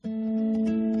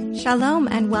Shalom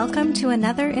and welcome to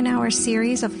another in our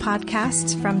series of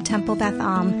podcasts from Temple Beth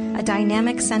Am, a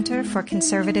dynamic center for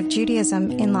conservative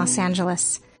Judaism in Los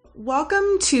Angeles.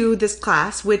 Welcome to this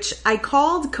class, which I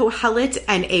called Kohelet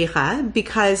and Eicha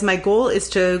because my goal is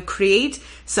to create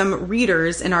some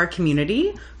readers in our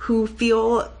community who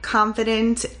feel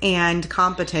confident and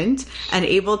competent and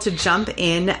able to jump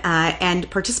in and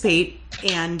participate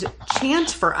and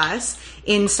chant for us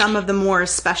in some of the more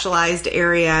specialized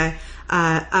area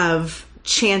of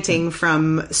chanting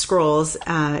from scrolls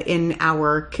in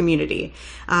our community.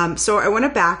 So I want to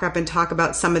back up and talk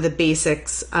about some of the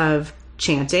basics of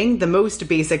chanting, the most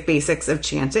basics of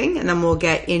chanting, and then we'll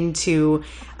get into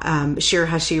Shir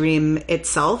HaShirim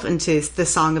itself, into the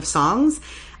Song of Songs,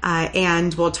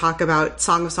 and we'll talk about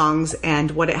Song of Songs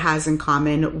and what it has in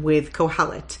common with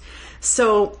Kohelet.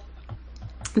 So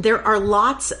there are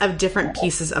lots of different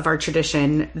pieces of our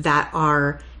tradition that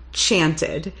are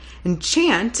chanted, and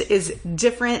chant is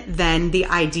different than the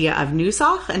idea of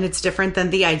nusach, and it's different than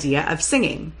the idea of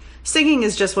singing. Singing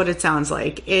is just what it sounds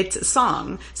like. It's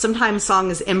song. Sometimes song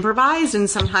is improvised and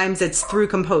sometimes it's through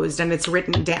composed and it's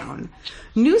written down.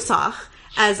 Nusach,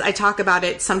 as I talk about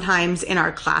it sometimes in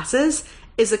our classes,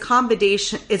 is a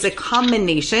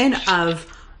combination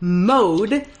of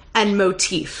mode and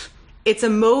motif. It's a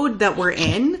mode that we're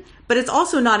in, but it's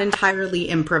also not entirely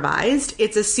improvised.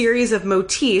 It's a series of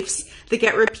motifs that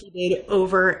get repeated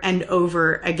over and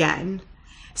over again.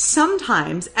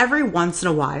 Sometimes, every once in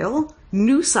a while,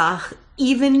 nusach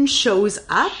even shows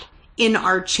up in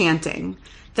our chanting.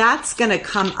 That's going to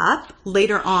come up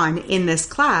later on in this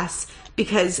class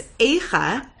because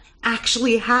Eicha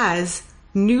actually has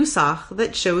nusach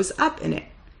that shows up in it.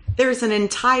 There's an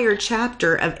entire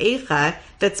chapter of Eicha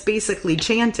that's basically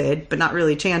chanted, but not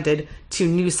really chanted, to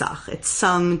nusach. It's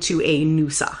sung to a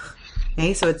nusach.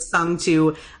 Okay, so it's sung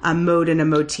to a mode and a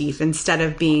motif instead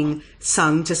of being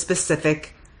sung to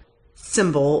specific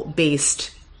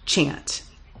symbol-based chant.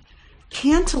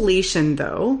 Cantillation,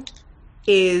 though,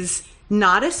 is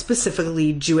not a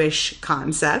specifically Jewish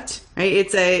concept, right?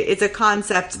 It's a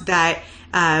concept that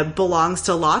belongs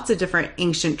to lots of different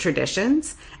ancient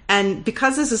traditions. And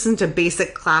because this isn't a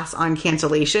basic class on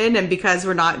cantillation, and because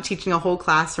we're not teaching a whole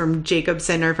class from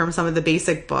Jacobson or from some of the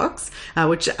basic books,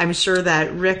 which I'm sure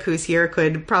that Rick, who's here,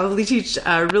 could probably teach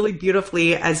really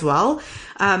beautifully as well,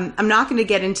 I'm not going to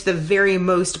get into the very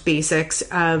most basics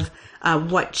of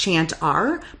what chant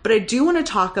are, but I do want to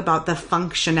talk about the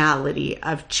functionality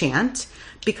of chant,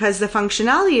 because the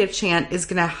functionality of chant is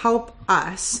going to help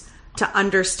us to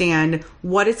understand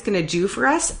what it's going to do for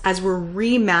us as we're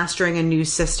remastering a new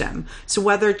system. So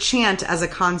whether chant as a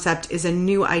concept is a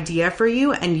new idea for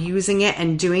you and using it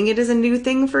and doing it as a new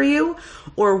thing for you,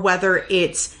 or whether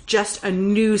it's just a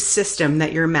new system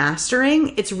that you're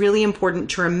mastering, it's really important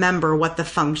to remember what the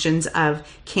functions of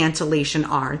cantillation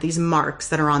are, these marks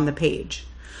that are on the page.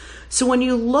 So when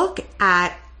you look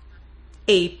at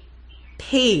a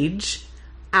page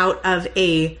out of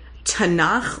a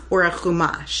Tanakh or a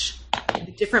Chumash,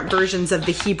 different versions of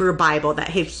the Hebrew Bible that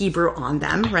have Hebrew on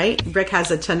them, right? Rick has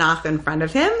a Tanakh in front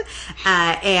of him,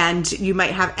 and you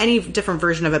might have any different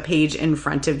version of a page in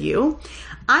front of you.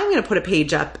 I'm going to put a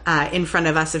page up in front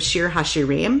of us of Shir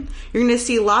HaShirim. You're going to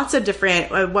see lots of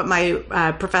different, what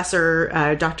my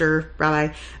professor, Dr.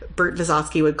 Rabbi Bert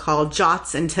Vysotsky would call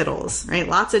jots and tittles, right?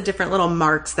 Lots of different little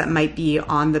marks that might be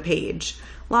on the page.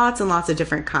 Lots and lots of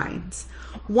different kinds.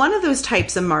 One of those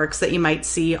types of marks that you might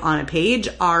see on a page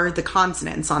are the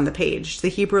consonants on the page, the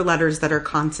Hebrew letters that are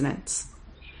consonants,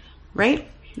 right?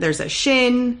 There's a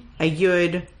shin, a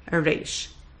yud, a resh.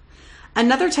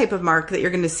 Another type of mark that you're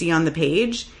going to see on the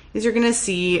page is you're going to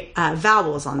see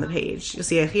vowels on the page. You'll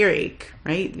see a hirik,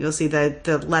 right? You'll see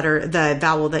the letter, the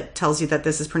vowel that tells you that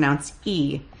this is pronounced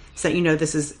E, so that you know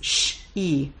this is sh,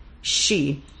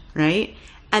 she, right?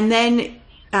 And then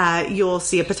you'll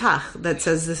see a patach that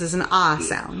says this is an ah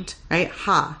sound, right?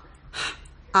 Ha,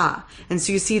 ah. And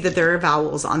so you see that there are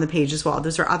vowels on the page as well.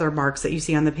 Those are other marks that you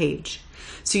see on the page.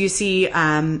 So you see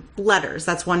letters.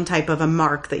 That's one type of a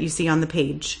mark that you see on the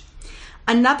page.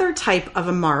 Another type of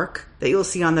a mark that you'll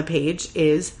see on the page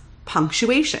is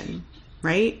punctuation,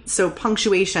 right? So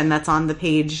punctuation, that's on the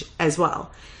page as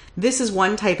well. This is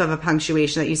one type of a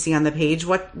punctuation that you see on the page.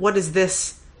 What does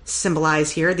this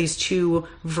symbolize here? These two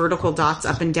vertical dots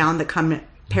up and down that come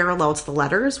parallel to the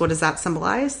letters. What does that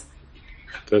symbolize?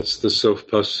 That's the sof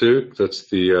pasuk. That's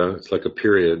the it's like a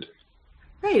period.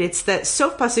 Right. It's the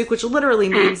sof pasuk, which literally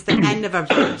means the end of a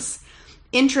verse.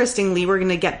 Interestingly, we're going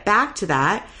to get back to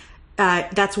that.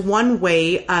 That's one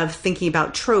way of thinking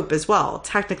about trope as well.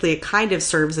 Technically, it kind of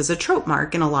serves as a trope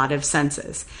mark in a lot of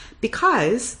senses,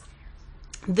 because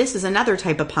This is another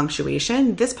type of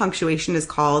punctuation. This punctuation is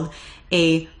called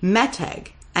a meteg,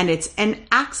 and it's an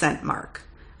accent mark.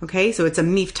 Okay, so it's a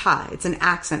miftah, it's an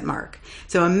accent mark.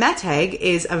 So a meteg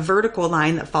is a vertical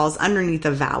line that falls underneath a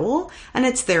vowel, and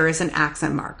it's there as an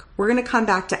accent mark. We're going to come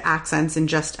back to accents in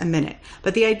just a minute.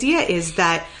 But the idea is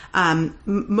that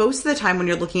most of the time when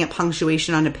you're looking at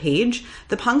punctuation on a page,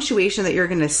 the punctuation that you're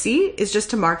going to see is just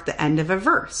to mark the end of a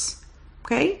verse.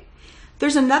 Okay?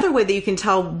 There's another way that you can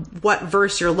tell what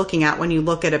verse you're looking at when you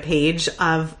look at a page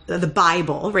of the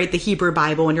Bible, right? The Hebrew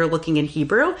Bible when you're looking in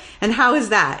Hebrew. And how is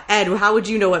that? Ed, how would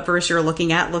you know what verse you're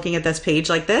looking at this page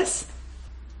like this?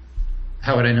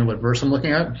 How would I know what verse I'm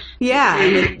looking at? Yeah,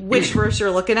 I mean, which verse you're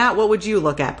looking at, what would you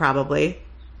look at probably?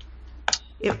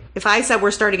 If I said we're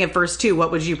starting at verse 2,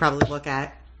 what would you probably look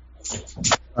at?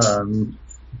 I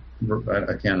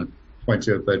can't point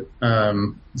to it, but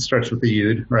it starts with the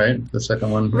Yud, right? The second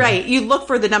one. Right. You look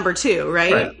for the number 2,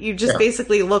 right? You just Yeah.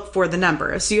 basically look for the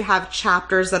number. So you have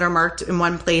chapters that are marked in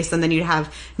one place, and then you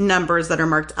have numbers that are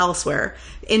marked elsewhere.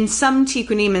 In some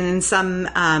tikkunim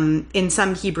and in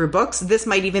some Hebrew books, this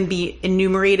might even be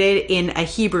enumerated in a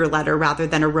Hebrew letter rather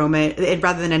than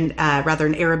an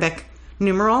Arabic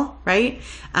numeral, right?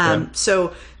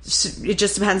 So it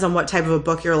just depends on what type of a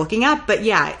book you're looking at. But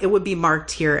yeah, it would be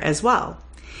marked here as well.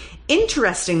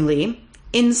 Interestingly,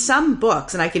 in some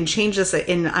books, and I can change this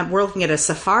we're looking at a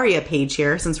Sefaria page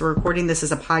here, since we're recording this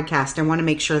as a podcast, I want to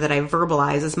make sure that I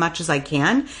verbalize as much as I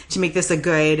can to make this a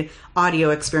good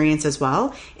audio experience as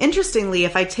well. Interestingly,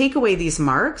 if I take away these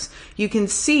marks, you can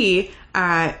see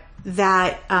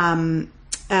that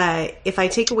if I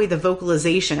take away the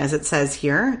vocalization, as it says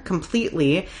here,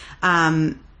 completely,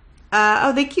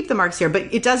 they keep the marks here,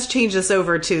 but it does change this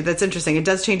over to, that's interesting, it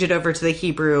does change it over to the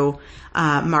Hebrew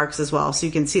marks as well, so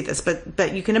you can see this.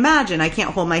 But you can imagine, I can't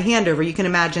hold my hand over, you can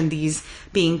imagine these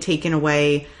being taken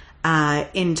away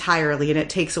entirely, and it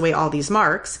takes away all these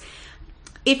marks.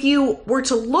 If you were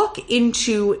to look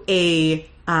into a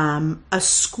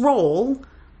scroll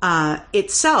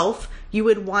itself, you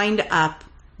would wind up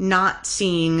not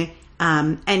seeing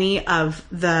any of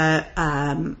the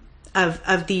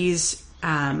of these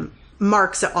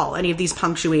marks at all, any of these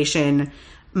punctuation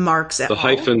marks at all. The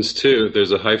hyphens too.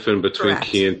 There's a hyphen between Correct.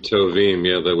 ki and tovim.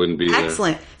 Yeah, that wouldn't be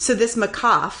Excellent. So this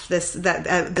makaf, this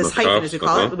hyphen, as we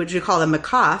call it, which we call a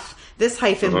makaf, this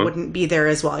hyphen wouldn't be there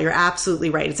as well. You're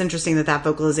absolutely right. It's interesting that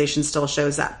vocalization still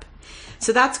shows up.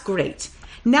 So that's great.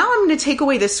 Now I'm going to take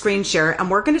away this screen share,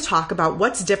 and we're going to talk about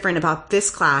what's different about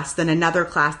this class than another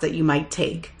class that you might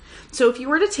take. So if you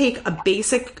were to take a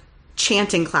basic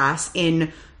chanting class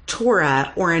in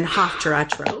Torah or in Haftarah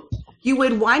trope, you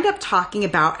would wind up talking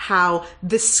about how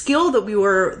the skill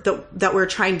that we're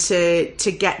trying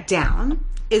to get down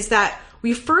is that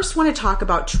we first want to talk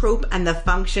about trope and the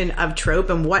function of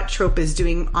trope and what trope is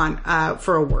doing on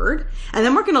for a word. And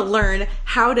then we're going to learn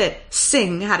how to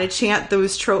sing, how to chant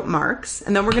those trope marks.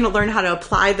 And then we're going to learn how to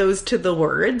apply those to the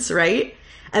words, right?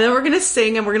 And then we're going to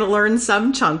sing and we're going to learn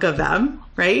some chunk of them,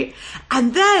 right?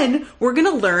 And then we're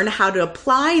going to learn how to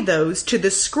apply those to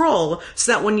the scroll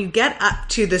so that when you get up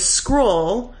to the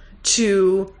scroll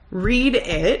to read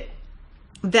it,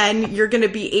 then you're going to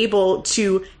be able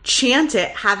to chant it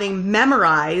having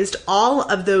memorized all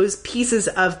of those pieces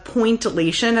of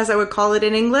pointillation, as I would call it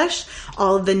in English,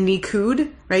 all of the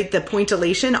nikud, right? The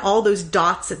pointillation, all those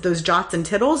dots, those jots and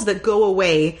tittles that go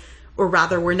away, or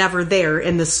rather were never there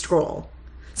in the scroll.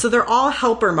 So they're all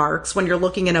helper marks when you're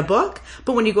looking in a book,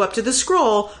 but when you go up to the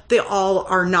scroll, they all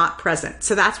are not present.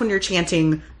 So that's when you're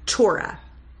chanting Torah.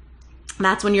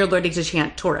 That's when you're learning to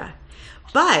chant Torah.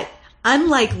 But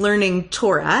unlike learning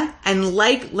Torah and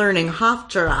like learning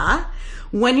Haftarah,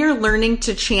 when you're learning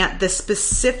to chant the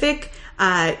specific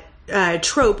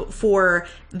trope for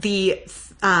the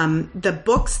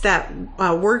books that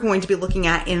we're going to be looking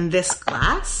at in this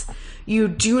class, you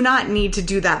do not need to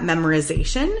do that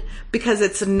memorization because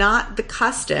it's not the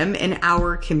custom in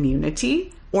our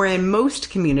community or in most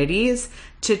communities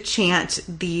to chant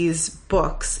these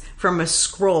books from a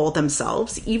scroll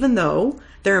themselves, even though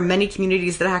there are many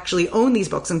communities that actually own these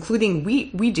books, including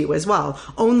we do as well,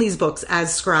 own these books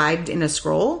as scribed in a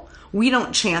scroll. We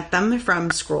don't chant them from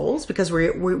scrolls because we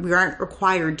aren't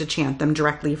required to chant them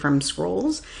directly from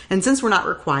scrolls. And since we're not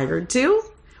required to,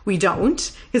 we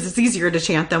don't, because it's easier to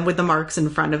chant them with the marks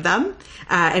in front of them,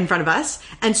 in front of us.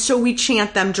 And so we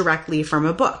chant them directly from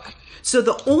a book. So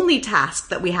the only task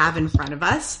that we have in front of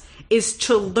us is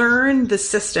to learn the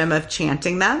system of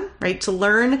chanting them, right? To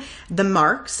learn the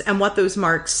marks and what those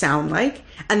marks sound like,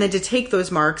 and then to take those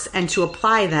marks and to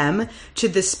apply them to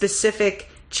the specific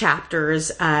chapters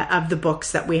of the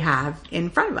books that we have in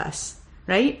front of us,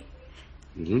 right?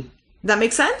 Mm-hmm. That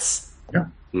make sense? Yeah.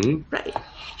 Mm-hmm. Right.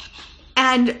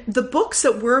 And the books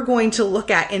that we're going to look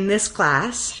at in this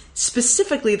class,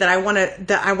 specifically that I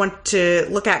want to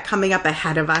look at coming up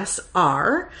ahead of us,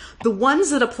 are the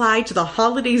ones that apply to the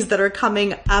holidays that are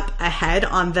coming up ahead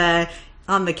on the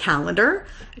calendar.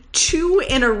 2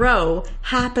 in a row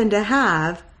happen to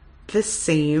have the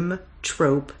same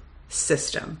trope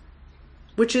system,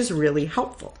 which is really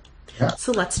helpful. Yeah.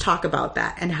 So let's talk about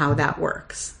that and how that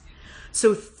works.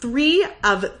 So 3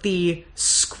 of the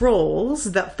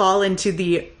scrolls that fall into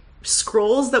the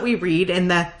scrolls that we read in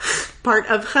the part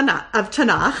of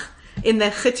Tanakh, in the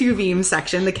Ketuvim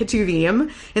section, the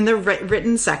Ketuvim, in the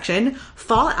written section,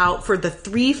 fall out for the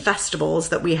 3 festivals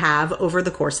that we have over the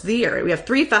course of the year. We have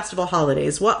 3 festival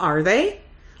holidays. What are they?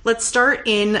 Let's start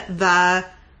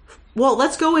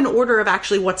let's go in order of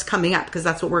actually what's coming up, because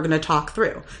that's what we're going to talk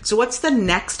through. So what's the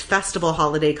next festival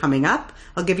holiday coming up?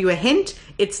 I'll give you a hint.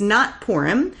 It's not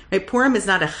Purim, right? Purim is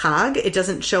not a Chag. It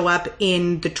doesn't show up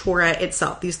in the Torah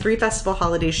itself. These 3 festival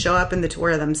holidays show up in the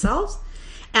Torah themselves.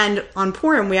 And on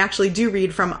Purim, we actually do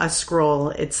read from a scroll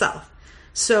itself.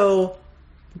 So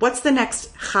what's the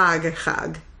next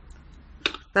Chag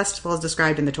festival is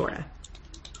described in the Torah?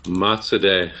 Matzah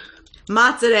Day.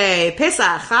 Matzah Day,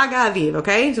 Pesach, Chag Aviv,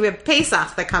 okay? So we have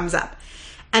Pesach that comes up.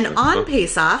 And on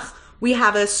Pesach, we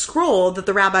have a scroll that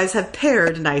the rabbis have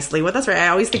paired nicely with us, right? I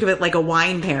always think of it like a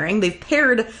wine pairing. They've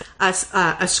paired us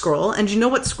a scroll. And do you know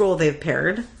what scroll they've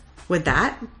paired with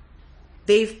that?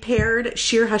 They've paired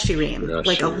Shir HaShirim,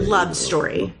 like a love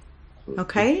story,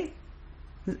 okay?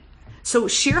 So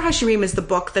Shir HaShirim is the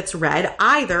book that's read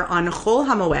either on Chol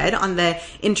HaMoed, on the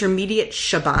intermediate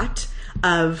Shabbat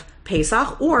of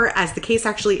Pesach, or as the case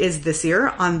actually is this year,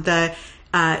 on the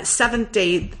 7th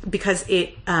day, because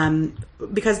it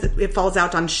falls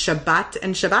out on Shabbat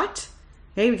and Shabbat,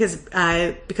 okay?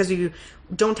 Because you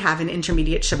don't have an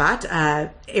intermediate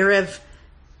Shabbat. Erev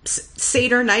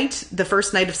Seder night, the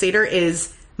first night of Seder,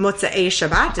 is Motzei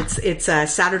Shabbat. It's a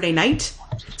Saturday night.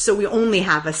 So we only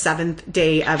have a 7th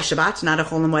day of Shabbat, not a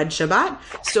Chol HaMoed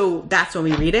Shabbat. So that's when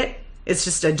we read it. It's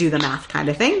just a do the math kind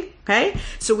of thing, okay?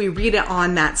 So we read it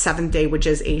on that 7th day, which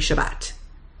is a Shabbat.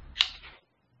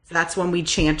 So that's when we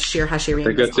chant Shir HaShirim. I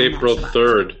think that's April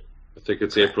 3rd. I think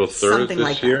it's April 3rd Something this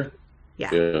like year.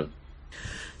 That. Yeah.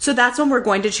 So that's when we're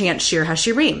going to chant Shir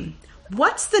HaShirim.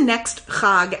 What's the next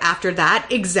Chag after that?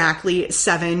 Exactly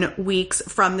 7 weeks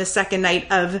from the second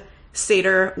night of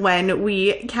Seder, when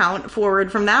we count forward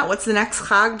from that. What's the next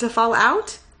Chag to fall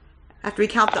out? After we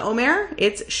count the Omer,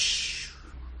 it's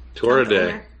Torah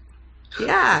Day.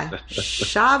 Yeah,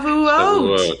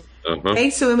 Shavuot. Okay,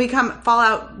 so when we fall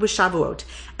out with Shavuot.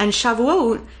 And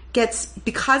Shavuot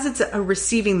because it's a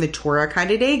receiving the Torah kind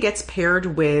of day, gets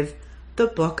paired with the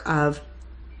book of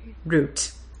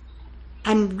Ruth.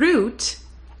 And Ruth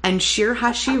and Shir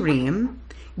HaShirim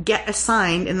get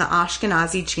assigned in the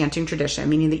Ashkenazi chanting tradition,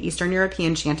 meaning the Eastern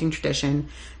European chanting tradition,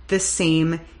 the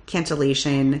same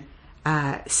cantillation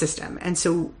system. And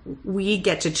so we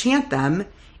get to chant them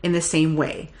in the same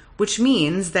way, which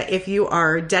means that if you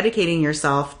are dedicating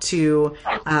yourself to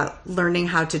learning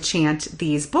how to chant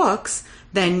these books,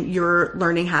 then you're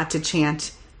learning how to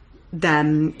chant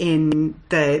them in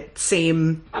the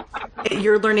same,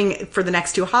 you're learning for the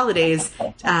next 2 holidays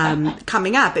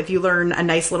coming up. If you learn a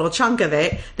nice little chunk of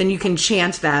it, then you can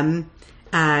chant them.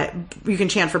 You can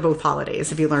chant for both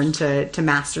holidays if you learn to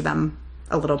master them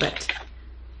a little bit.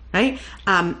 Right?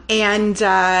 And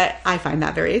I find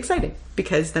that very exciting,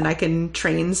 because then I can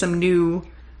train some new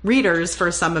readers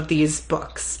for some of these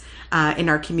books in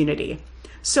our community.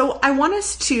 So I want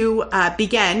us to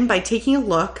begin by taking a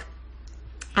look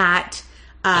at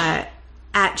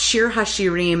Shir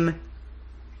HaShirim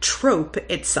trope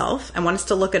itself. I want us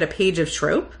to look at a page of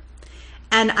trope.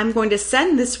 And I'm going to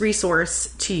send this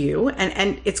resource to you,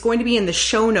 and it's going to be in the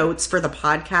show notes for the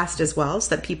podcast as well,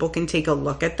 so that people can take a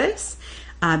look at this.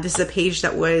 This is a page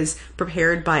that was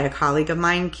prepared by a colleague of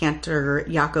mine, Cantor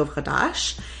Yaakov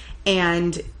Hadash,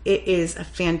 and it is a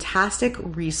fantastic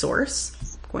resource.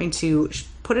 I'm going to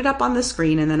put it up on the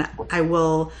screen, and then I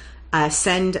will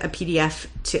send a PDF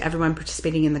to everyone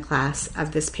participating in the class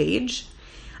of this page.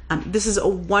 This is a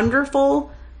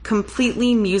wonderful,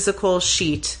 completely musical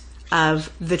sheet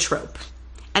of the trope,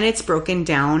 and it's broken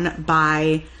down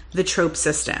by the trope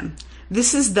system.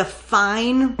 This is the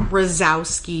fine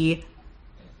Rosowski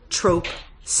trope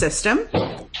system.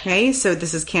 Okay, so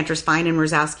this is Cantor's Fine and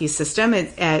Rosowski's system.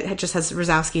 It just has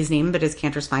Rosowski's name, but it's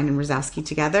Cantor's Fine and Rosowski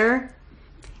together.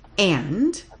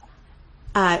 And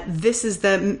this is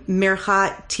the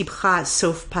Mircha Tipcha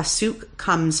Sof Pasuk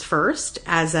comes first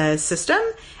as a system,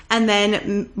 and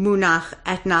then Munach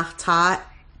Etnach Ta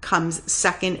comes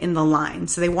second in the line.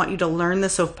 So they want you to learn the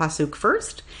Sof Pasuk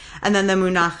first, and then the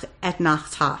Munach et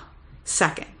Nachta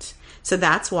second. So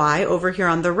that's why over here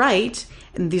on the right,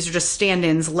 and these are just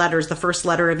stand-ins, letters, the first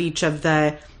letter of each of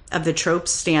the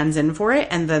tropes stands in for it,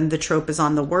 and then the trope is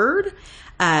on the word.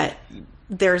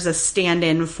 There's a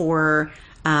stand-in for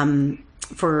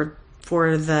the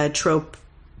trope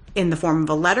in the form of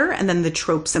a letter, and then the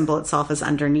trope symbol itself is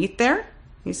underneath there.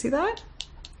 You see that?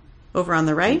 Over on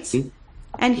the right. Mm-hmm.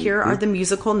 And here are the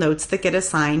musical notes that get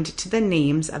assigned to the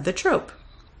names of the trope.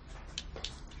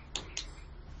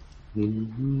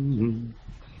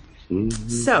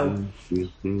 So,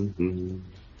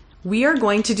 we are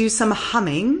going to do some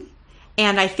humming,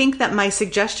 and I think that my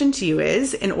suggestion to you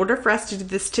is, in order for us to do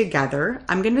this together,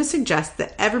 I'm going to suggest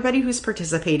that everybody who's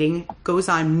participating goes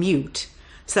on mute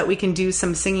so that we can do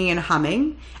some singing and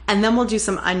humming, and then we'll do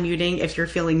some unmuting if you're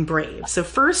feeling brave. So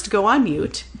first, go on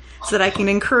mute so that I can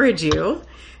encourage you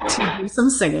to do some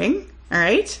singing, all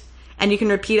right? And you can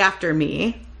repeat after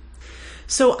me.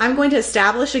 So I'm going to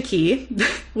establish a key,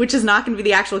 which is not going to be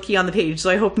the actual key on the page. So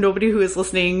I hope nobody who is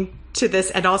listening to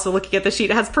this and also looking at the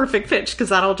sheet has perfect pitch, because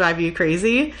that'll drive you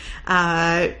crazy.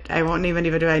 I won't even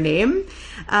do a name.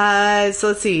 So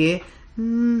let's see.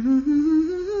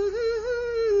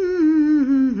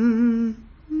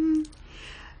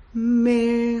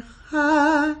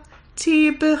 Mercha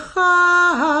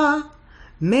tibecha,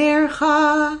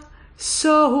 mercha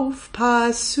sof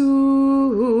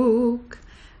pasuk.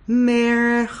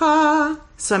 Mercha.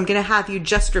 So I'm going to have you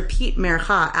just repeat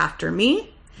mercha after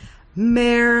me.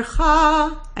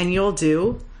 Mercha. And you'll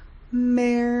do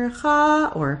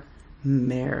mercha or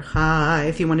mercha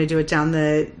if you want to do it down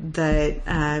the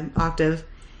octave.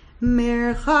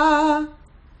 Mercha.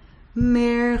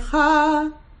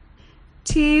 Mercha.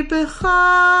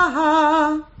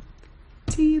 Tibecha.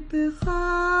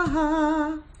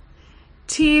 Tibecha.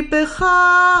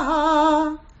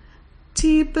 Tibecha.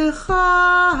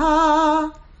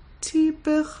 Tibecha,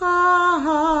 tibecha.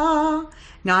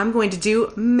 Now I'm going to do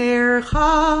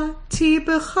mercha,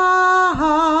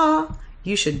 tibecha.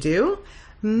 You should do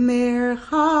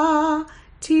mercha,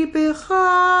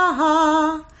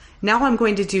 tibecha. Now I'm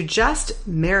going to do just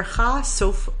mercha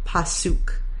sof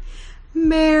pasuk.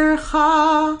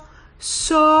 Mercha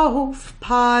sof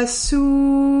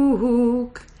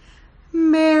pasuk.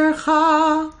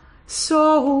 Mercha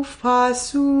sof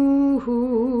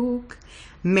pasuk.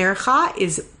 Mercha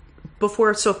is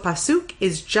before sof pasuk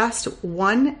is just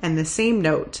one and the same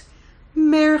note.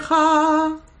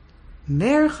 Mercha,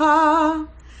 mercha,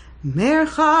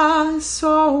 mercha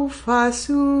sof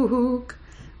pasuk.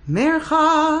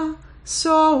 Mercha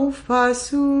sof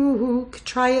pasuk.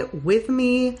 Try it with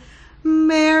me.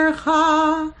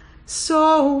 Mercha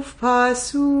sof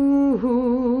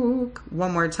pasuk.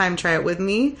 One more time, try it with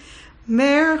me.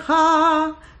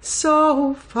 Mercha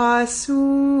sof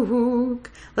pasuk.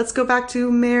 Let's go back to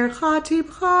mercha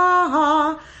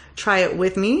tibcha. Try it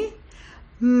with me.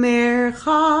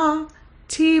 Mercha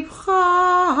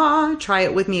tibcha. Try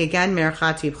it with me again.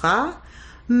 Mercha tibcha.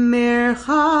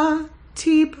 Mercha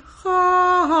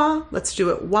tibcha. Let's do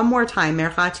it one more time.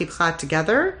 Mercha tibcha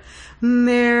together.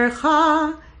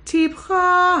 Mercha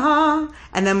tibcha.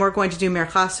 And then we're going to do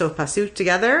mercha sof pasuk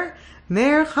together.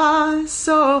 Mercha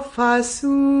sof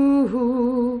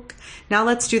pasuk. Now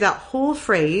let's do that whole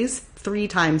phrase 3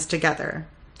 times together.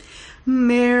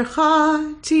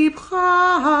 Mercha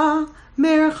tibcha,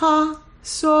 mercha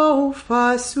sof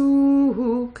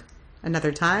pasuk.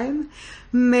 Another time.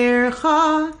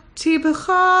 Mercha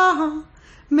tibcha,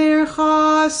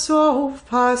 mercha sof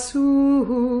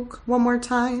pasuk. One more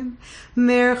time.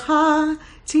 Mercha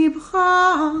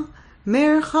tibcha,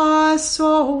 mercha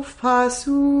sof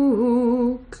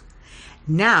pasuk.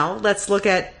 Now let's look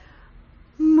at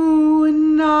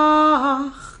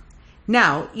munach.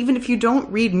 Now, even if you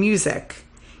don't read music,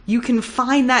 you can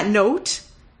find that note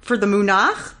for the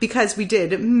munach because we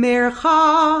did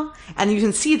mercha, and you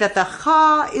can see that the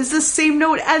cha is the same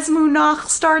note as munach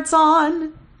starts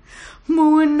on.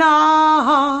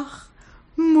 Munach,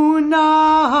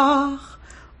 munach,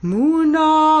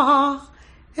 munach.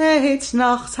 Et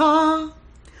nachta,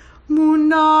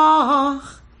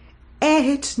 munach,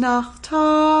 et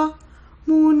nachta,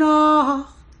 munach,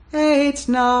 et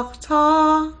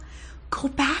nachta. Go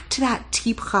back to that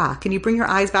tibcha. Can you bring your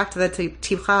eyes back to that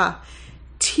tibcha?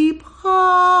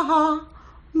 Tibcha,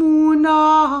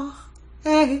 munach,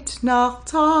 et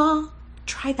nachta.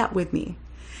 Try that with me.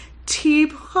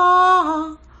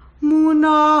 Tibcha,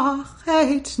 munach,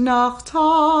 et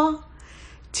nachta.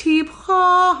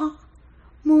 Tibcha,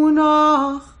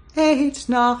 munach, et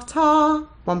nachta.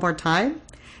 One more time.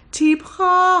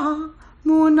 Tibcha,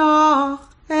 munach,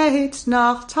 et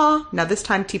nachta. Now this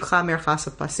time, Tibcha Mercha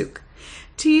Sof Pasuk.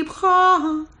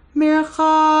 Tibcha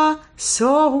Mercha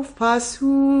Sof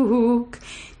Pasuk.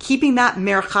 Keeping that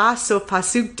Mercha Sof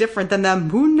Pasuk different than the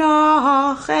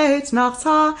Munach et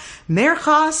Nachta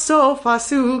Mercha Sof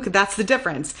Pasuk. That's the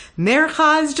difference.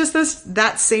 Mercha is just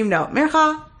that same note.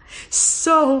 Mercha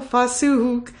Sof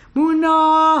Pasuk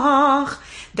Munach.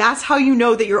 That's how you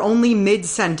know that you're only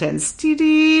mid-sentence.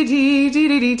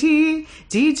 T-D-D-D-D-D-T.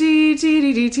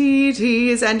 D-D-D-D-D-T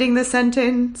is ending the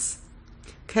sentence.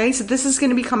 Okay, so this is going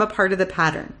to become a part of the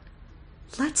pattern.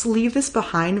 Let's leave this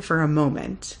behind for a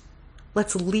moment.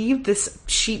 Let's leave this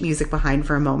sheet music behind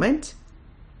for a moment.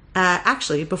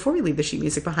 Actually, before we leave the sheet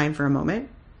music behind for a moment,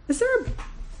 is there a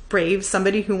brave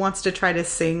somebody who wants to try to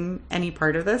sing any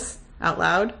part of this out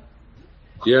loud?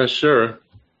 Yeah, sure.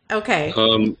 Okay.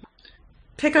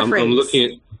 Pick a phrase.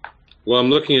 I'm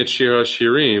looking at Shir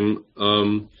HaShirim.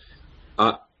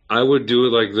 I would do it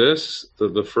like this,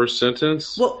 the first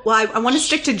sentence. Well, I want to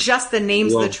stick to just the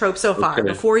names of the trope so far. Okay.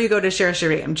 Before you go to Shir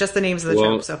HaShirim, just the names of the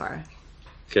trope so far.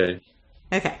 Okay.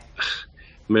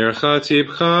 Mercha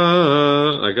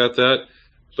Tibcha, I got that.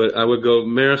 But I would go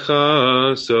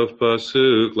Mercha Sof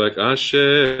Pasuk, like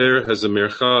Asher has a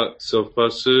Mercha Sof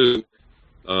Pasuk,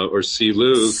 or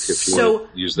Siluk, if you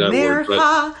want to use that word.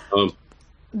 But,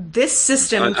 this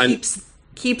system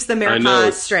keeps the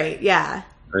Mercha straight, yeah.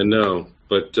 I know,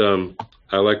 but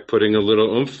I like putting a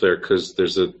little oomph there because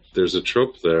there's a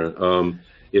trope there.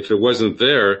 If it wasn't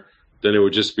there, then it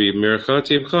would just be Mercha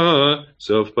Tibcha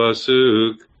Sof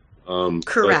Pasuk.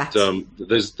 Correct. But,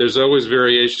 there's always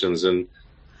variations, and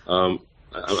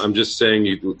I'm just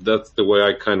saying that's the way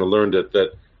I kind of learned it.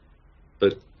 But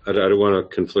I don't want to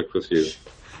conflict with you.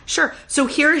 Sure. So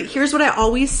here's what I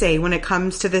always say when it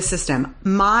comes to this system.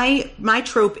 My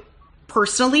trope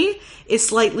personally is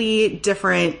slightly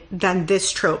different than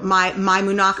this trope. My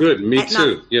munach. Good. Me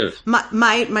too. Yeah.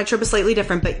 My trope is slightly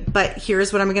different, but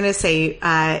here's what I'm going to say.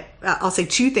 I'll say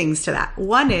two things to that.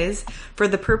 One is, for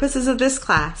the purposes of this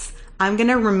class, I'm going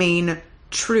to remain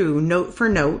true note for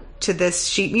note to this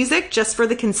sheet music, just for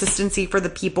the consistency for the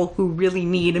people who really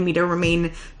need me to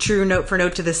remain true note for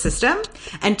note to the system.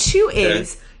 And two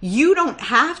is, you don't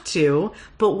have to,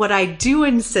 but what I do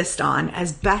insist on,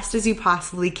 as best as you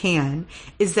possibly can,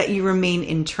 is that you remain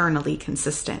internally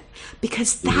consistent.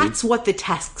 Because that's what the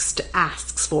text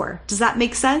asks for. Does that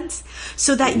make sense?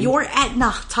 So that your et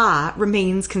nachta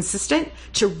remains consistent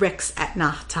to Rick's et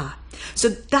nachta. So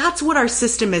that's what our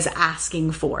system is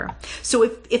asking for. So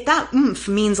if that oomph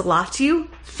means a lot to you,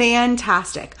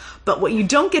 fantastic. But what you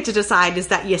don't get to decide is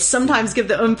that you sometimes give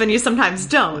the oomph and you sometimes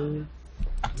don't.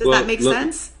 Does that make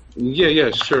sense? Yeah,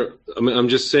 sure. I mean, I'm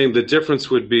just saying the difference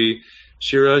would be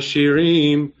Shir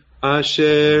HaShirim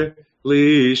Asher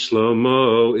Li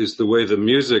Shlomo is the way the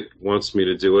music wants me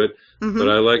to do it. But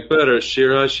I like better Shir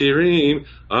HaShirim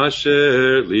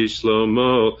Asher Li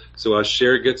Shlomo. So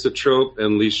Asher gets a trope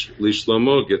and Li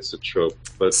Shlomo gets a trope.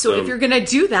 But so if you're going to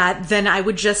do that, then I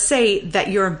would just say that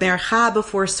your Mercha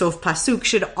before Sof Pasuk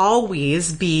should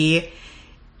always be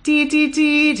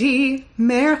Di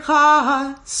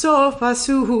Mercha Sof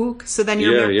Pasuk. So then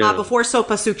your Mercha before Sof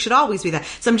Pasuk should always be that.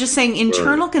 So I'm just saying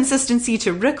internal consistency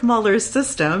to Rick Muller's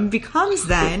system becomes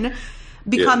that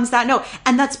note.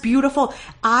 And that's beautiful.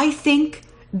 I think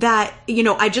that,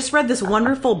 I just read this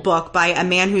wonderful book by a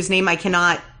man whose name I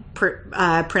cannot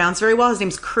pronounce very well. His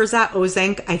name's Kurzat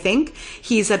Ozenk, I think.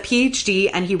 He's a PhD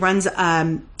and he runs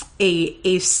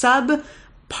a sub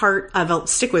part of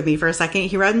stick with me for a second.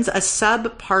 He runs a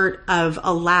sub part of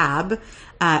a lab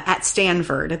at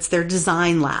Stanford. It's their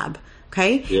design lab.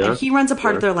 Okay. Yeah. And he runs a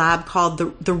part of their lab called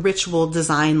the Ritual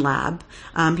Design Lab.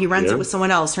 He runs it with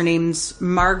someone else. Her name's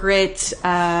Margaret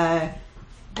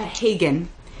Hagen.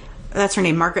 That's her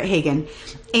name, Margaret Hagen.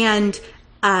 And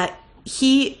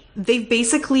they've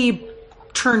basically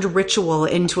turned ritual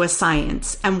into a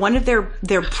science. And one of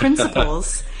their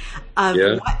principles of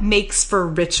what makes for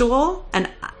ritual, and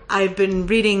I've been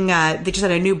reading, they just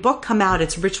had a new book come out,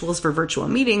 it's Rituals for Virtual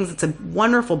Meetings. It's a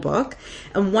wonderful book.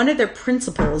 And one of their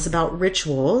principles about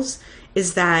rituals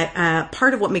is that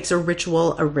part of what makes a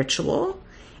ritual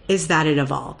is that it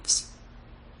evolves.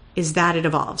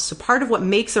 So part of what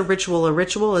makes a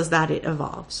ritual is that it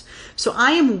evolves. So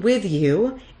I am with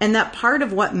you, and that part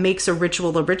of what makes a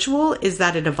ritual is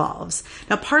that it evolves.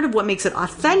 Now, part of what makes it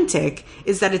authentic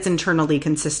is that it's internally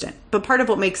consistent. But part of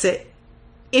what makes it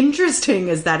interesting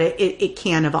is that it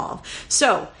can evolve.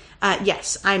 So,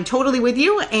 yes, I'm totally with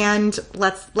you, and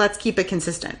let's keep it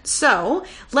consistent. So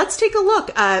let's take a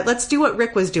look. Let's do what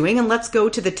Rick was doing, and let's go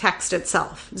to the text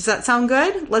itself. Does that sound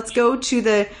good? Let's go to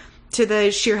the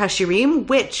Shir HaShirim,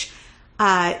 which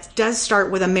does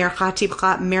start with a mercha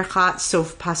tibcha, mercha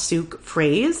sof pasuk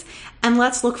phrase. And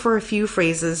let's look for a few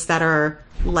phrases that are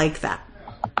like that.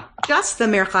 Just the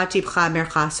mercha tibcha,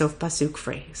 mercha sof pasuk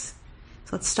phrase.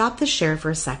 So let's stop the share for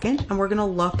a second, and we're going to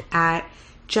look at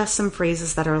just some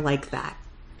phrases that are like that.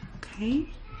 Okay?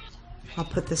 I'll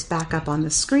put this back up on the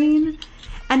screen.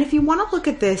 And if you want to look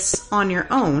at this on your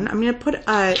own, I'm going to put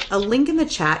a link in the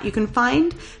chat. You can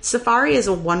find Safari is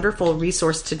a wonderful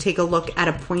resource to take a look at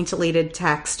a pointillated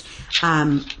text.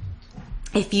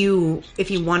 If you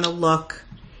want to look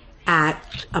at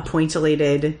a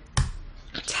pointillated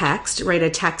text, right? A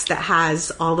text that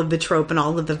has all of the trope and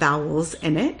all of the vowels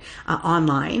in it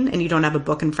online, and you don't have a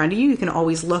book in front of you, you can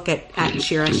always look at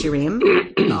Shir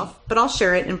HaShirim. But I'll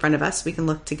share it in front of us. We can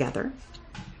look together.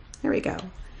 There we go.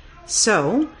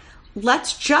 So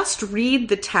let's just read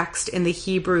the text in the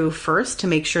Hebrew first to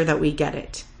make sure that we get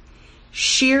it.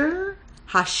 Shir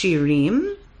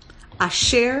HaShirim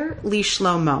Asher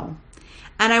Lishlomo.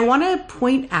 And I want to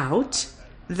point out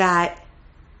that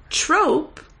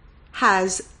trope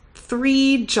has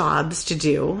 3 jobs to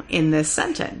do in this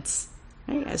sentence.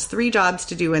 Right? It has 3 jobs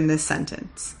to do in this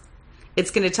sentence.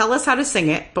 It's going to tell us how to sing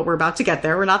it, but we're about to get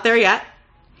there. We're not there yet.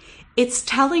 It's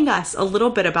telling us a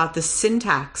little bit about the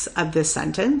syntax of this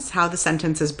sentence, how the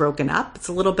sentence is broken up. It's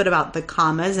a little bit about the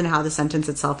commas and how the sentence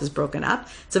itself is broken up.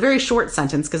 It's a very short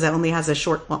sentence because it only has a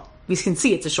short, well, we can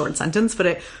see it's a short sentence, but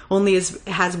it only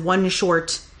has one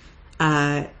short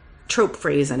trope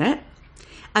phrase in it.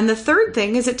 And the third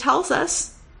thing is it tells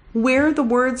us where the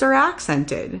words are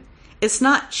accented. It's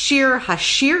not Shir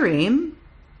HaShirim,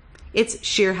 it's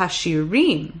Shir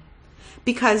HaShirim.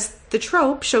 Because the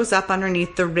trope shows up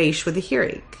underneath the resh with the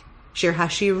hirik. Shir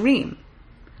HaShirim.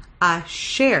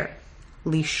 Asher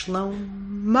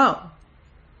Lishlomo.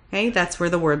 Okay, that's where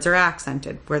the words are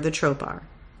accented, where the trope are.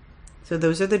 So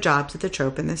those are the jobs of the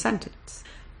trope in the sentence.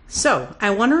 So I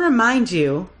want to remind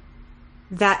you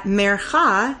that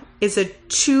mercha is a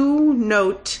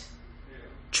 2-note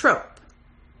trope,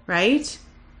 right?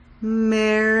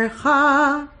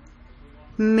 Mercha,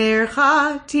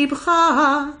 mercha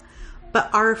tibcha. But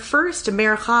our first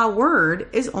mercha word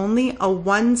is only a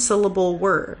 1-syllable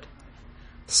word.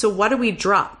 So what do we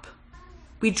drop?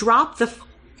 We drop the...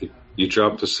 You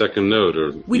drop the second note,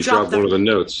 or you drop one of the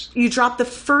notes. You drop the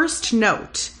first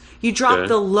note. You drop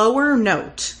the lower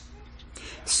note.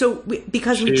 So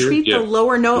because we treat the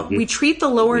lower note, we treat the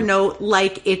lower note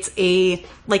like it's a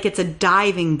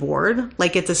diving board,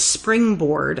 like it's a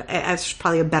springboard. That's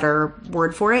probably a better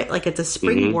word for it. Like it's a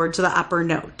springboard to the upper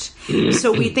note.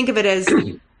 So we think of it as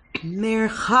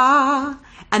mercha.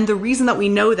 And the reason that we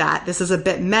know that, this is a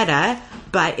bit meta,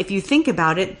 but if you think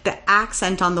about it, the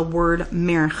accent on the word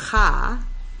mercha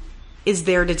is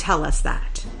there to tell us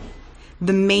that.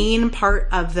 The main part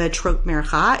of the trope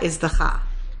mercha is the cha.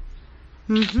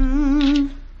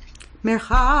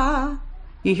 Mercha.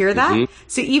 You hear that?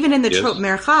 So even in the trope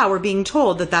mercha, we're being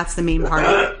told that that's the main part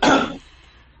of it.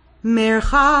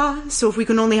 Mercha. So if we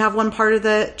can only have one part of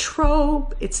the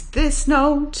trope, it's this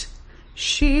note.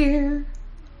 Shir.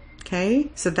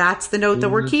 Okay, so that's the note that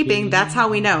we're keeping. That's how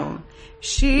we know.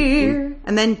 Shir.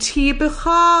 And then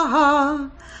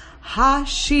tibcha.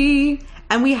 Hashi.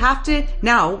 And we have to,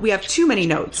 now we have too many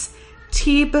notes.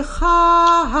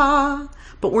 Tibcha.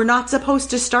 But we're not supposed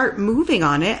to start moving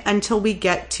on it until we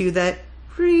get to the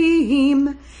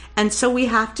reem. And so we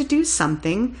have to do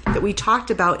something that we talked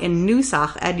about in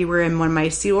Nusach. Ed, you were in one of my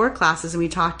Sior classes, and we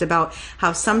talked about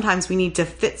how sometimes we need to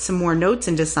fit some more notes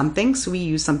into something. So we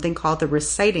use something called the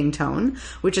reciting tone,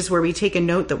 which is where we take a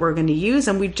note that we're going to use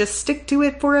and we just stick to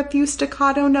it for a few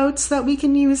staccato notes so that we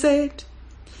can use it.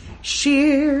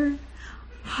 Shir,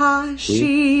 ha,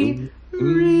 shi,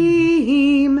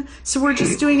 reem. So we're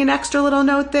just doing an extra little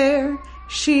note there.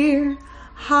 Shir,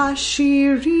 ha,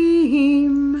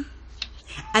 shirim.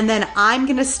 And then I'm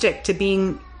going to stick to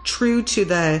being true to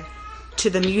the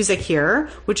music here,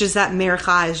 which is that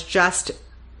mercha is just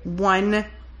one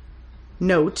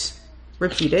note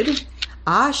repeated.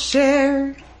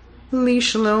 Asher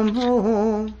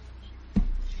lishlomo.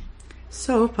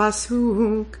 So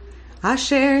pasuk.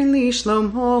 Asher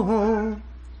lishlomo.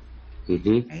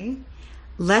 Okay.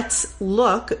 Let's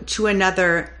look to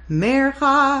another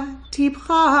mercha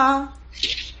tibcha.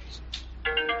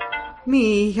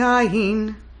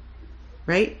 Miyayin,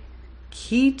 right?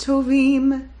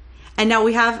 Kitovim. And now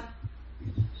we have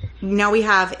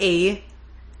a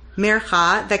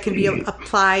mercha that can be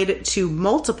applied to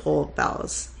multiple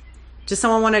vowels. Does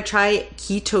someone want to try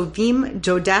kitovim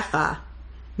dodecha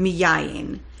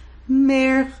miyayin?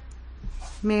 Mercha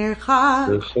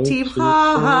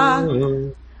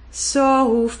tibcha.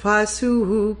 So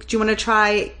pasuk. Do you want to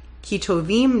try Ki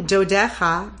tovim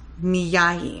dodecha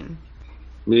miyayin.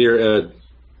 Me or Ed?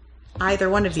 Either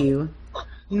one of you.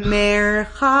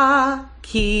 Mercha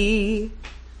ki.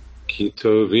 Ki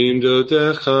tovim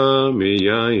dodecha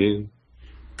miyayin.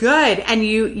 Good. And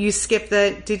you skip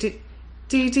the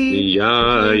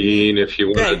Miyayin, if you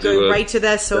want to do go it. right to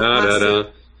the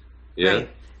so Yeah. Right.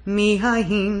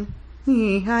 Mihayin.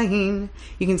 Mihayin.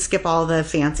 You can skip all the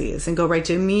fancies and go right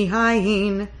to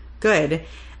Mihayin. Good.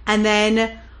 And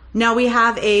then now we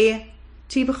have a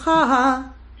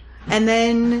Tibcha. And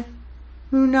then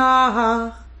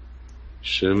Munach.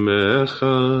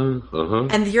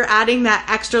 Shemecha. And you're adding that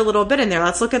extra little bit in there.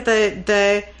 Let's look at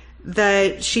the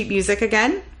sheet music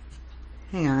again.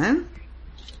 Hang on.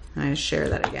 I share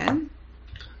that again.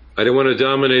 I don't want to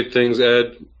dominate things,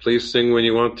 Ed. Please sing when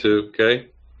you want to, okay?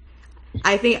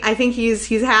 I think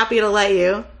he's happy to let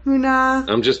you.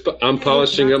 I'm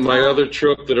polishing up my other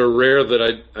trope that are rare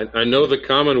that I know the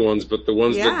common ones, but the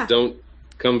ones that don't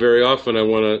come very often, I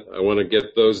want to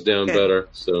get those down better.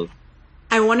 So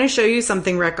I want to show you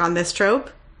something, Rick, on this trope.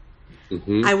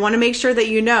 Mm-hmm. I want to make sure that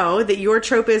you know that your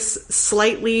trope is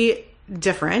slightly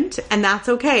different, and that's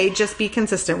okay. Just be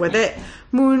consistent with it.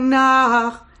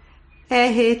 Munach,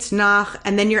 ehitnach,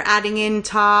 and then you're adding in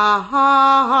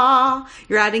ta.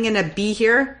 You're adding in a B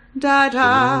here. Da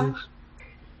da.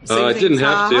 So I didn't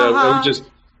have to. I would just.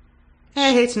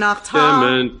 Ehitnach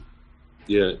ta.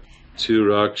 Yeah.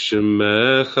 Turak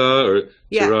shemecha or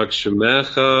Turak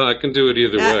shemecha. I can do it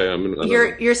either way.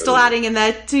 You're still adding in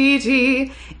that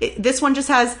t. This one just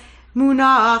has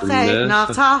munach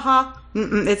ehitnach ta.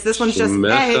 It's this one's just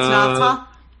ehitnach ta.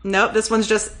 Nope, this one's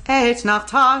just ehitnach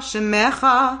ta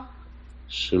shemecha.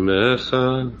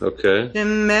 Shemecha, okay.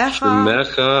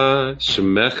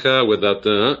 Shemecha without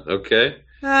the okay.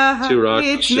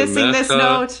 It's missing this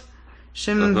note.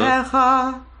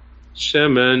 Shemecha.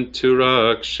 Shemen,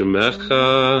 Turak,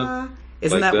 Shemecha.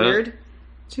 Isn't that weird?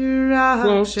 Turak,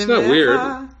 well, it's not weird.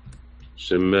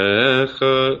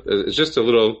 Shemecha. It's just a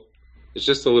little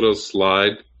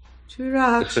slide.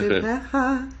 Turak,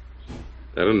 Shemecha.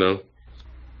 I don't know.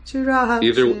 Turak,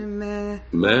 either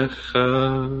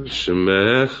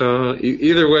Shemecha.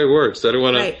 Either way works. I don't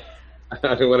want to.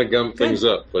 I don't want to gum things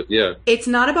up, but yeah. It's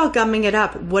not about gumming it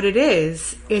up. What it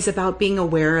is about being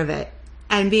aware of it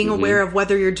and being aware of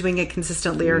whether you're doing it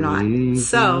consistently or not.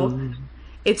 So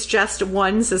it's just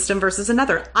one system versus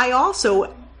another. I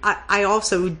also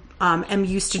am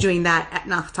used to doing that at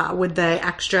Nachta with the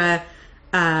extra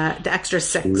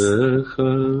 6.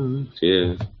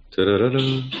 Yeah.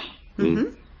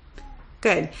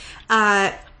 Good.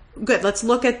 Good. Let's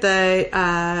look at the.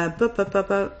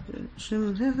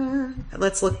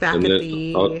 Let's look back at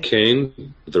the.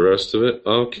 Alkain, the rest of it.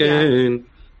 Alkain,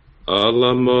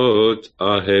 alamot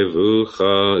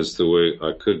ahevucha is the way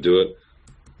I could do it.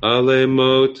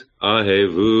 Alemot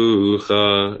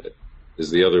ahevucha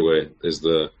is the other way. Is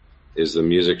the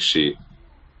music sheet?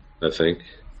 I think.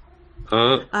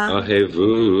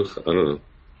 Ahevuch. I don't know.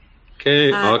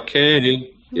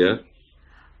 Alkain. Yeah.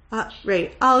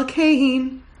 Right.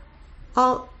 Al-Kahin.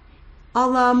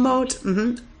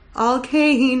 Alamot.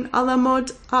 Al-Kahin.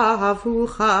 Alamot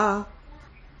ahavucha.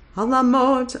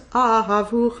 Alamot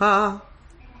ahavucha.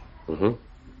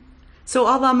 So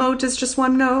alamot is just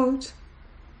one note.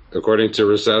 According to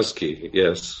Rusowski,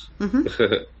 yes.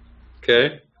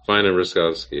 Okay. Fine and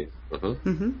Rusowski.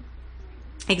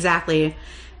 Exactly.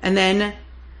 And then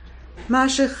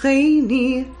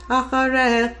Mashacheni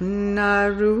acharech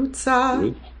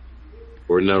narutza.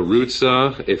 Or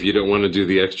narutza, if you don't want to do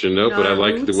the extra note, but I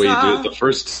like the way you do it the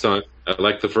first time. I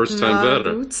like the first time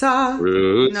better. Narutza.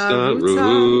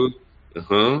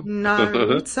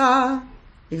 Narutza.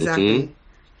 Exactly.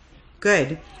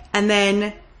 Good. And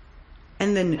then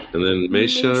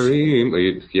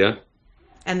Mesharim. Yeah.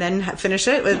 And then finish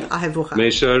it with ahevucha.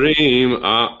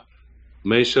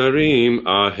 Mesharim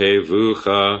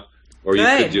ahevucha. Or you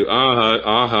could do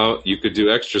aha. You could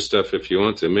do extra stuff if you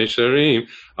want to. Mesharim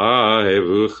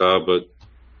ahevucha, but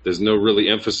there's no really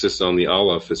emphasis on the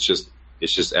aleph. It's just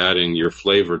adding your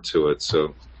flavor to it.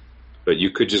 So, but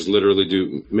you could just literally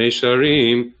do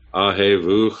Mesharim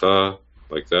ahevucha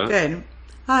like that. Good.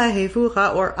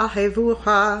 Ahevucha or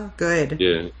ahevucha. Good.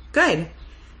 Yeah. Good.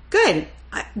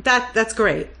 That's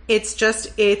great. It's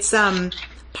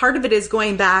part of it is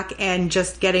going back and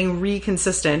just getting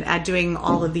reconsistent at doing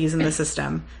all of these in the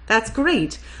system. That's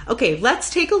great. Okay, let's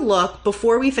take a look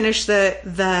before we finish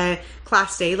the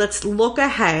class day. Let's look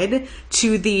ahead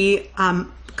to the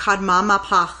Kadma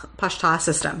Mapach Pashta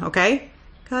system, okay?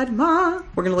 Kadma.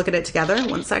 We're going to look at it together.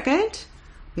 1 second.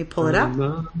 Let me pull it up.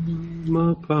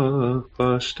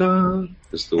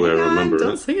 Is the way I remember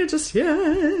Don't it. sing it just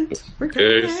yet.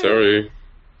 Okay, sorry.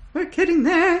 We're getting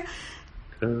there.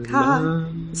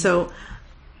 So,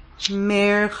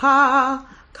 Mercha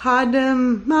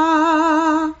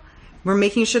Kadma. We're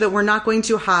making sure that we're not going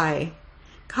too high.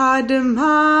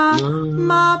 Kadma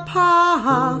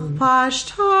Mapa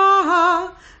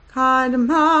Pashta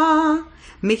Kadma.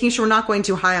 Making sure we're not going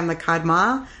too high on the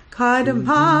Kadma.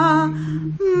 Kadma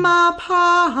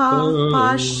Mapa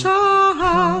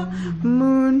Pashta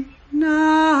Munach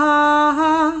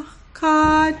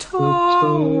Katon.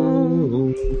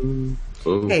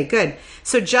 Okay, good.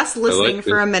 So just listening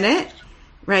for a minute,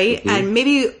 right? And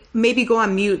maybe go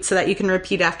on mute so that you can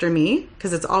repeat after me,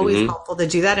 because it's always helpful to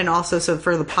do that. And also, so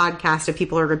for the podcast, if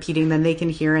people are repeating, then they can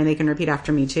hear and they can repeat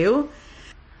after me too.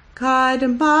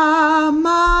 Kadma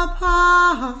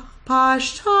Mapa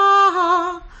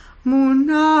Pashta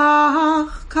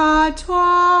Munach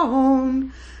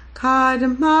Katon.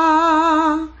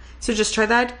 Kadma. So just try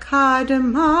that.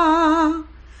 Kadma.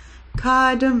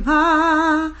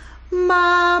 Kadma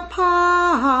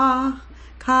Mapa.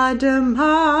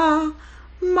 Kadma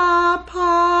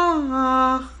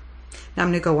Mapa. Now I'm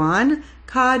going to go on.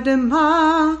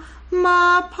 Kadma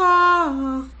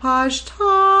Mapa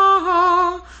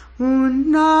Pashta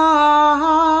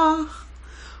Munach.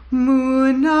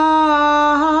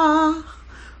 Munach.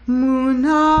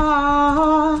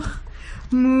 Munach.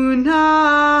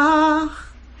 Munach.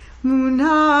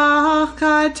 Munach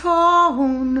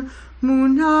Katon.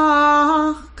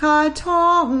 Munach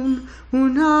Katon.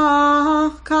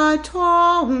 Munach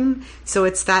Katon. So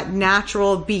it's that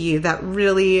natural B that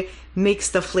really makes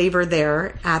the flavor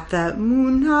there at the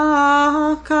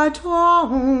Munach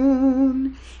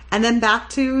Katon. And then back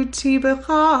to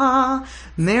Tibecha.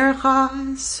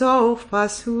 Mercha Sof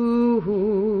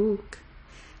Pasuk.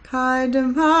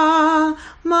 Kadma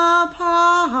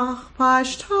Mapach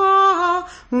Pashta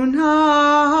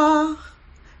Unach.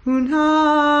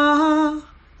 Unach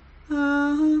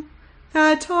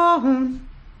Katon.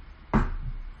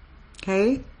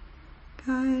 Okay.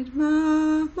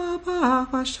 Kadma Mapach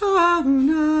Pashta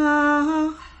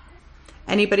Unach.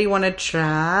 Anybody want to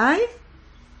try?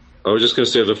 I was just going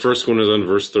to say the first one is on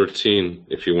verse 13,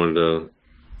 if you wanted to.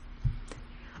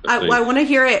 I want to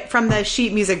hear it from the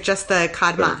sheet music, just the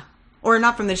Kadma. Okay. Or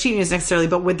not from the sheet music necessarily,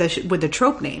 but with the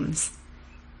trope names.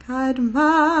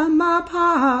 Kadma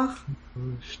Mapach.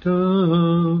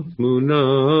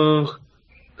 Munach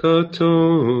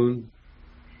Katon.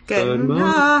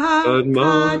 Kadma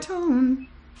Katon.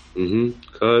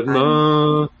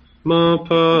 Kadma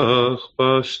Mapach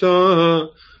Pashta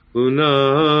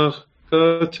Munach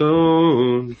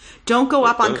Katon. Don't go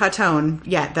up on Katon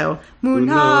yet, though.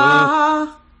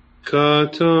 Munach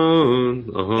Katon.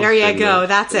 There you go.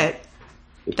 That's it.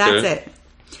 Okay. That's it.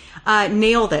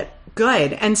 Nailed it.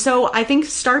 Good. And so I think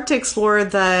start to explore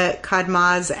the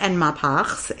Kadmas and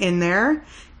Mapachs in there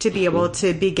to be able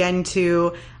to begin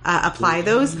to apply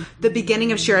those. The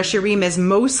beginning of Shir HaShirim is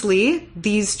mostly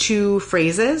these two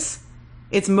phrases.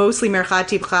 It's mostly Mercha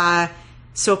Tivcha,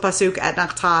 Sof Pasuk, Et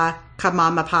Nachta,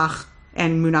 Kadma Mapach,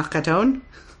 and Munach Katon.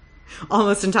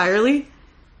 Almost entirely.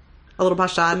 A little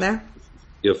Pashta in there.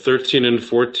 Yeah, 13 and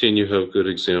 14 you have good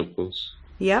examples.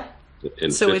 Yep.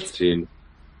 And so 15.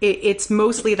 It's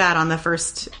mostly that on the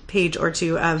first page or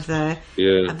two of the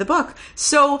book.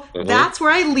 So that's where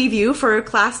I leave you for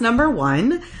class number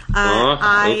 1.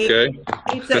 Okay.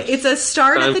 It's a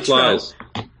start at the trope.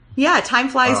 Yeah, time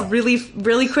flies really,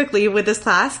 really quickly with this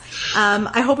class.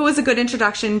 I hope it was a good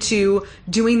introduction to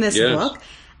doing this book.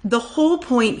 The whole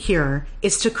point here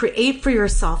is to create for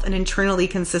yourself an internally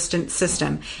consistent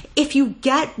system. If you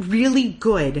get really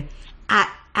good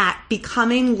at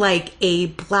becoming like a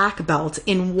black belt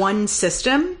in one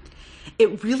system,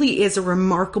 it really is a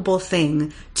remarkable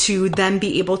thing to then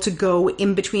be able to go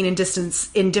in between and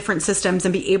distance in different systems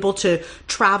and be able to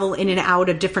travel in and out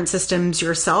of different systems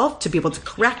yourself, to be able to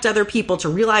correct other people, to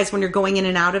realize when you're going in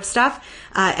and out of stuff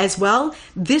as well.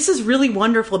 This is really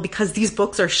wonderful because these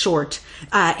books are short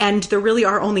and there really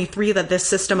are only 3 that this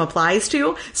system applies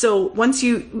to. So once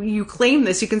you claim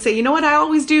this, you can say, you know what, I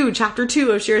always do chapter 2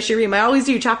 of Shir HaShirim. I always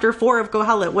do chapter 4 of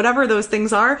Kohelet. Whatever those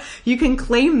things are, you can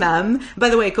claim them. By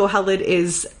the way, Kohelet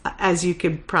is, as you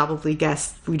could probably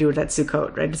guess, we do it at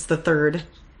Sukkot, right? It's the third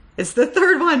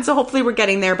one. So hopefully we're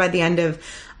getting there by the end of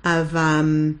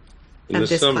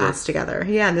this summer. Class together.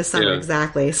 Yeah, in the summer, yeah.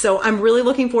 Exactly. So I'm really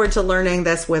looking forward to learning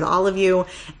this with all of you.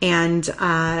 And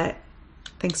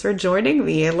thanks for joining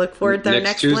me. I look forward to our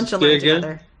next lunch and learn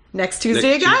together. Next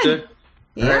Tuesday again. Tuesday?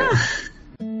 Yeah.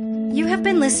 You have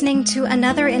been listening to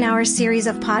another in our series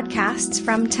of podcasts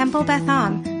from Temple Beth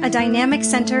Am, a dynamic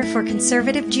center for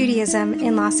conservative Judaism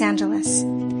in Los Angeles.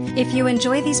 If you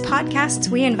enjoy these podcasts,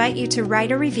 we invite you to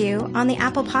write a review on the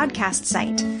Apple Podcast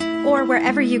site or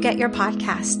wherever you get your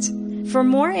podcasts. For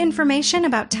more information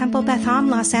about Temple Beth Am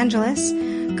Los Angeles,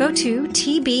 go to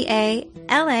tbala.org.